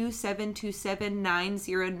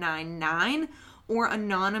 202-727-9099 or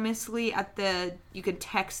anonymously you can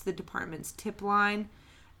text the department's tip line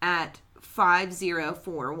at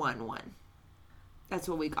 50411. That's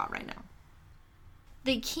what we got right now.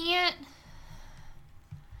 They can't...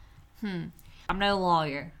 I'm no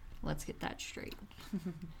lawyer. Let's get that straight.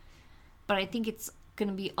 but I think it's going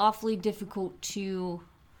to be awfully difficult to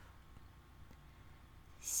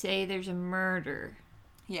say there's a murder.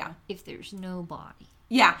 Yeah. If there's no body.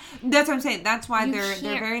 Yeah, that's what I'm saying. That's why they're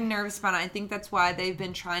very nervous about it. I think that's why they've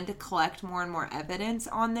been trying to collect more and more evidence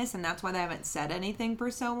on this, and that's why they haven't said anything for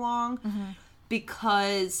so long. Mm-hmm.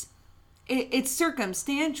 Because it's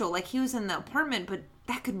circumstantial. Like, he was in the apartment, but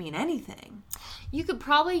that could mean anything. You could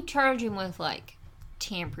probably charge him with, like,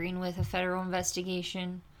 tampering with a federal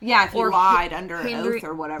investigation. Yeah, if he lied under an oath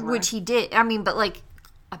or whatever. Which he did. I mean, but, like,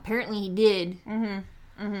 apparently he did.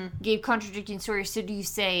 Mm-hmm. Mm-hmm. Gave contradicting stories. So do you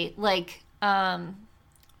say, like,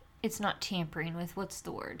 it's not tampering with, what's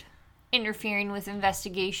the word? Interfering with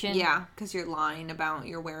investigation. Yeah, because you're lying about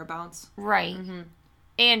your whereabouts. Right. Mm-hmm.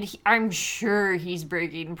 And I'm sure he's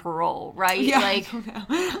breaking parole, right? Yeah, like,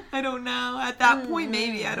 I don't know. At that point,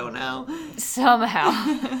 maybe. I don't know. Somehow.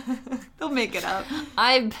 They'll make it up.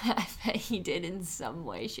 I bet he did in some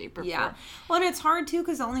way, shape, or form. Well, and it's hard, too,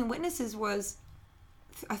 because the only witnesses was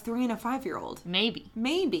a 3 and a 5-year-old.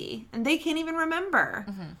 Maybe. And they can't even remember.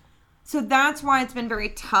 Mm-hmm. So that's why it's been very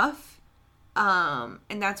tough. And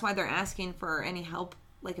that's why they're asking for any help,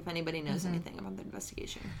 like if anybody knows anything about the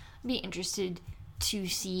investigation. I'd be interested to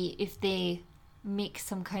see if they make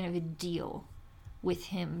some kind of a deal with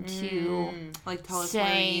him to like tell us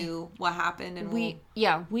what happened, and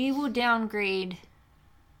we will downgrade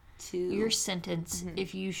to your sentence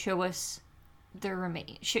if you show us the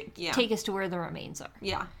remains. Take us to where the remains are.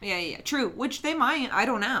 Yeah. True. Which they might. I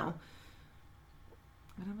don't know.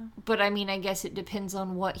 But I mean, I guess it depends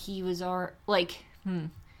on what he was like.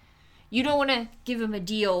 You don't want to give him a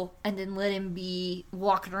deal and then let him be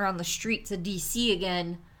walking around the streets of DC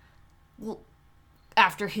again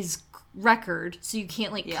after his record. So you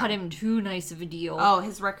can't, like, cut him too nice of a deal. Oh,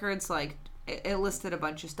 his record's, like, it listed a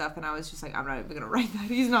bunch of stuff, and I was just like, I'm not even going to write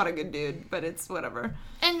that. He's not a good dude, but it's whatever.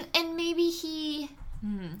 And maybe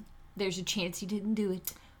there's a chance he didn't do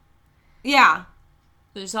it. Yeah.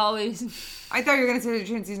 There's always... I thought you were going to say there's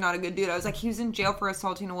a chance he's not a good dude. I was like, he was in jail for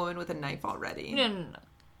assaulting a woman with a knife already. No.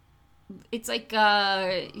 It's like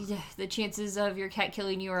the chances of your cat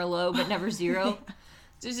killing you are low, but never zero.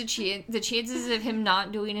 There's a chance. The chances of him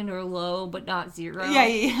not doing it are low, but not zero.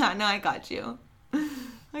 Yeah. No, I got you. I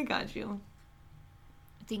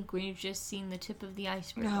think we've just seen the tip of the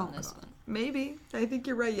iceberg on this one. Maybe. I think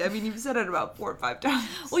you're right. I mean, you've said it about 4 or 5 times.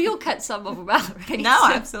 Well, you'll cut some of them out, right? No,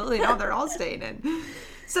 absolutely. No, they're all staying in.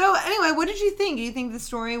 So, anyway, what did you think? Do you think the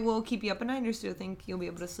story will keep you up at night, or do you think you'll be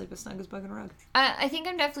able to sleep as snug as bug in a rug? I think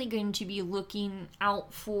I'm definitely going to be looking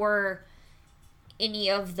out for any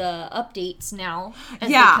of the updates now as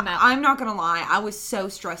they come out. I'm not going to lie. I was so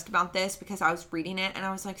stressed about this because I was reading it, and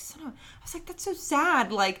I was like, that's so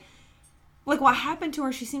sad. Like, what happened to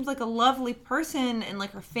her? She seems like a lovely person, and,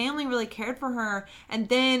 like, her family really cared for her, and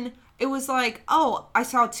then... It was like, I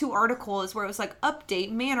saw 2 articles where it was like,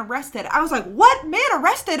 update, man arrested. I was like, what? Man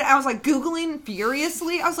arrested? I was like Googling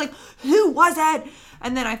furiously. I was like, who was it?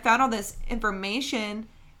 And then I found all this information.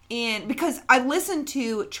 And because I listened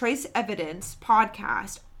to Trace Evidence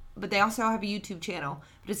podcast, but they also have a YouTube channel.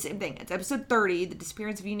 But it's the same thing. It's episode 30, The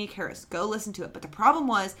Disappearance of Unique Harris. Go listen to it. But the problem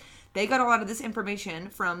was, they got a lot of this information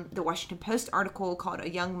from the Washington Post article called A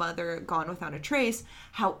Young Mother Gone Without a Trace.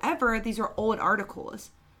 However, these are old articles.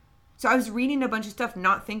 So I was reading a bunch of stuff,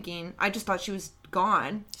 not thinking. I just thought she was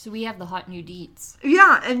gone. So we have the hot new deets.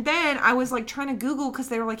 Yeah, and then I was, like, trying to Google because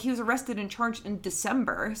they were like, he was arrested and charged in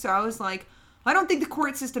December. So I was like, I don't think the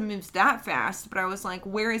court system moves that fast. But I was like,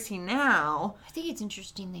 where is he now? I think it's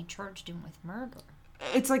interesting they charged him with murder.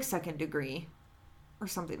 It's like 2nd degree or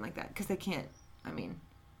something like that because they can't, I mean.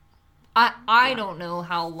 I don't know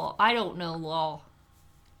how law. I don't know law.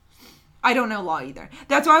 I don't know law either.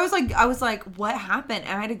 That's why I was like, what happened?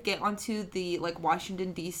 And I had to get onto the, like,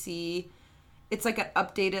 Washington, D.C. It's like an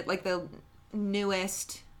updated, like, the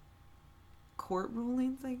newest court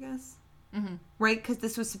rulings, I guess. Mm-hmm. Right? Because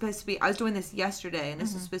this was supposed to be, I was doing this yesterday, and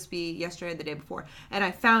this was supposed to be yesterday or the day before. And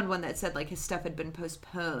I found one that said, like, his stuff had been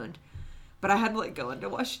postponed. But I had to, like, go into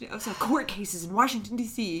Washington. I was like, court cases in Washington,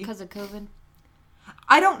 D.C. Because of COVID?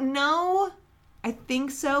 I don't know. I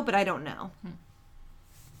think so, but I don't know.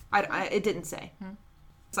 It didn't say.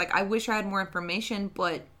 It's like, I wish I had more information,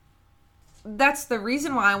 but that's the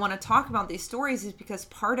reason why I want to talk about these stories is because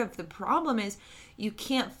part of the problem is you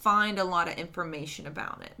can't find a lot of information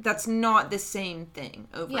about it. That's not the same thing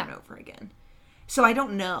over and over again. So I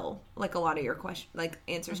don't know, like, a lot of your questions, like,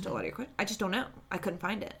 answers to a lot of your questions. I just don't know. I couldn't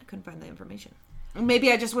find it. I couldn't find the information.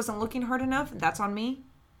 Maybe I just wasn't looking hard enough. That's on me.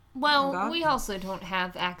 Well, we also don't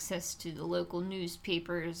have access to the local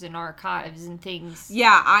newspapers and archives and things.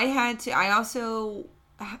 Yeah, I had to,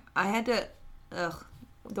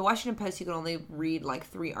 the Washington Post, you could only read like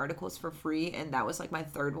 3 articles for free, and that was like my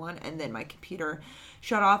 3rd one, and then my computer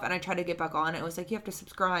shut off, and I tried to get back on, and it was like, you have to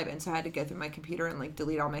subscribe, and so I had to go through my computer and like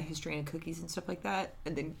delete all my history and cookies and stuff like that,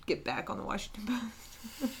 and then get back on the Washington Post.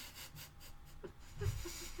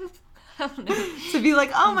 To be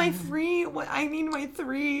like, oh, I need my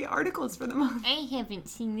 3 articles for the month. I haven't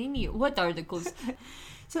seen any. What articles?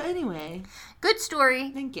 So anyway. Good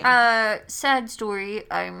story. Thank you. Sad story.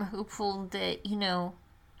 I'm hopeful that,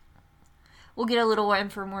 we'll get a little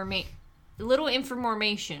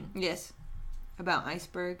information. Yes. About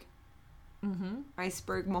Iceberg. Mm-hmm.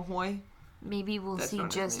 Iceberg Mahoy. Maybe we'll see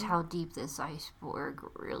just how deep this iceberg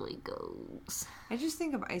really goes. I just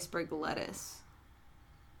think of iceberg lettuce.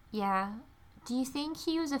 Yeah. Do you think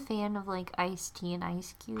he was a fan of, like, Ice Tea and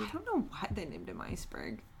Ice Cube? I don't know why they named him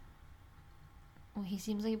Iceberg. Well, he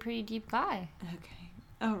seems like a pretty deep guy. Okay.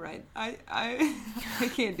 All right. I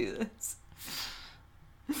can't do this.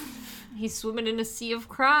 He's swimming in a sea of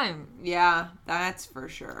crime. Yeah, that's for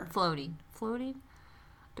sure. Floating.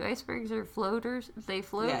 Do icebergs are floaters? They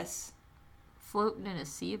float? Yes. Floating in a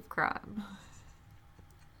sea of crime.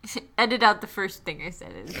 Edit out the first thing I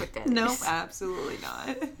said and put that. Nope, absolutely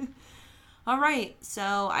not. All right, so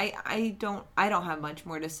I don't have much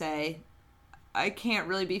more to say. I can't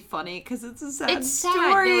really be funny because it's a sad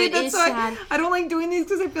story. No, That's why sad. I don't like doing these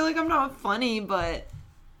because I feel like I'm not funny, but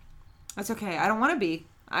that's okay. I don't want to be.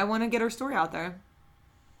 I want to get her story out there.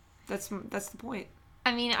 That's the point.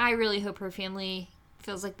 I mean, I really hope her family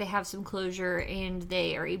feels like they have some closure and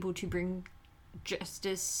they are able to bring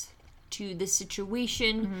justice to the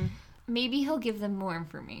situation. Mm-hmm. Maybe he'll give them more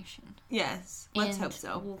information. Yes, let's hope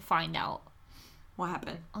so. We'll find out what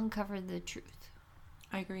happened. Uncover the truth.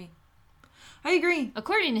 I agree.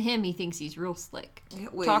 According to him, he thinks he's real slick.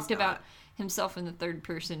 Well, talked about himself in the 3rd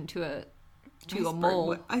person to a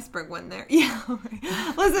mole. Iceberg went there. Yeah.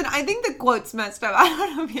 Listen, I think the quote's messed up. I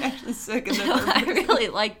don't know if he actually sick in the 3rd person. I really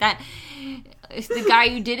like that. If the guy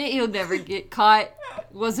who did it, he'll never get caught.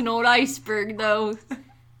 Was an old iceberg, though.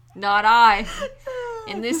 Not I.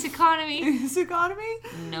 In this economy.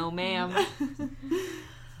 No, ma'am.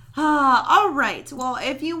 All right. Well,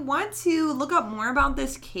 if you want to look up more about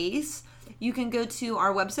this case, you can go to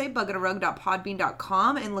our website,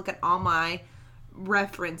 bugetarug.podbean.com, and look at all my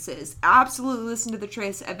references. Absolutely listen to the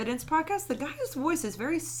Trace Evidence podcast. The guy's voice is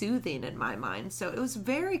very soothing in my mind. So it was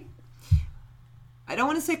very, I don't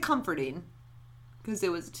want to say comforting, because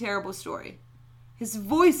it was a terrible story. His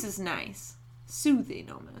voice is nice. Soothing,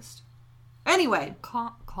 almost. Anyway.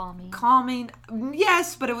 Calming.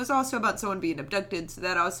 Yes, but it was also about someone being abducted, so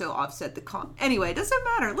that also offset the calm. Anyway, it doesn't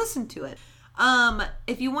matter. Listen to it.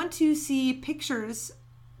 If you want to see pictures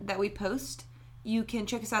that we post, you can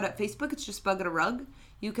check us out at Facebook. It's just Bug at a Rug.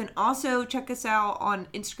 You can also check us out on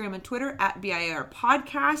Instagram and Twitter at BIR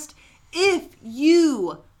Podcast. If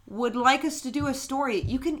you would like us to do a story,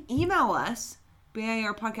 you can email us,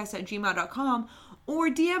 birpodcast@gmail.com, or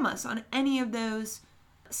DM us on any of those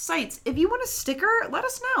sites. If you want a sticker, let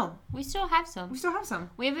us know. We still have some.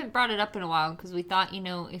 We haven't brought it up in a while because we thought,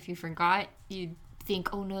 if you forgot, you'd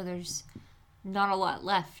think, oh no, there's not a lot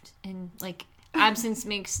left. And like, absence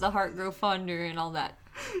makes the heart grow fonder and all that.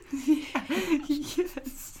 Yeah.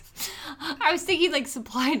 Yes. I was thinking like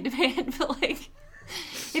supply and demand, but like,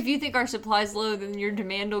 if you think our supply's low, then your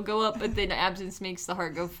demand will go up, but then absence makes the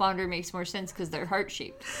heart go fonder makes more sense because they're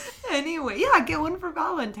heart-shaped. Anyway, yeah, get one for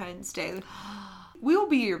Valentine's Day. We'll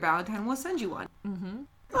be your Valentine. We'll send you one. Mm-hmm.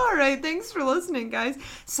 All right, thanks for listening, guys.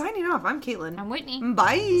 Signing off, I'm Caitlin. I'm Whitney.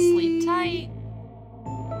 Bye. Sleep tight.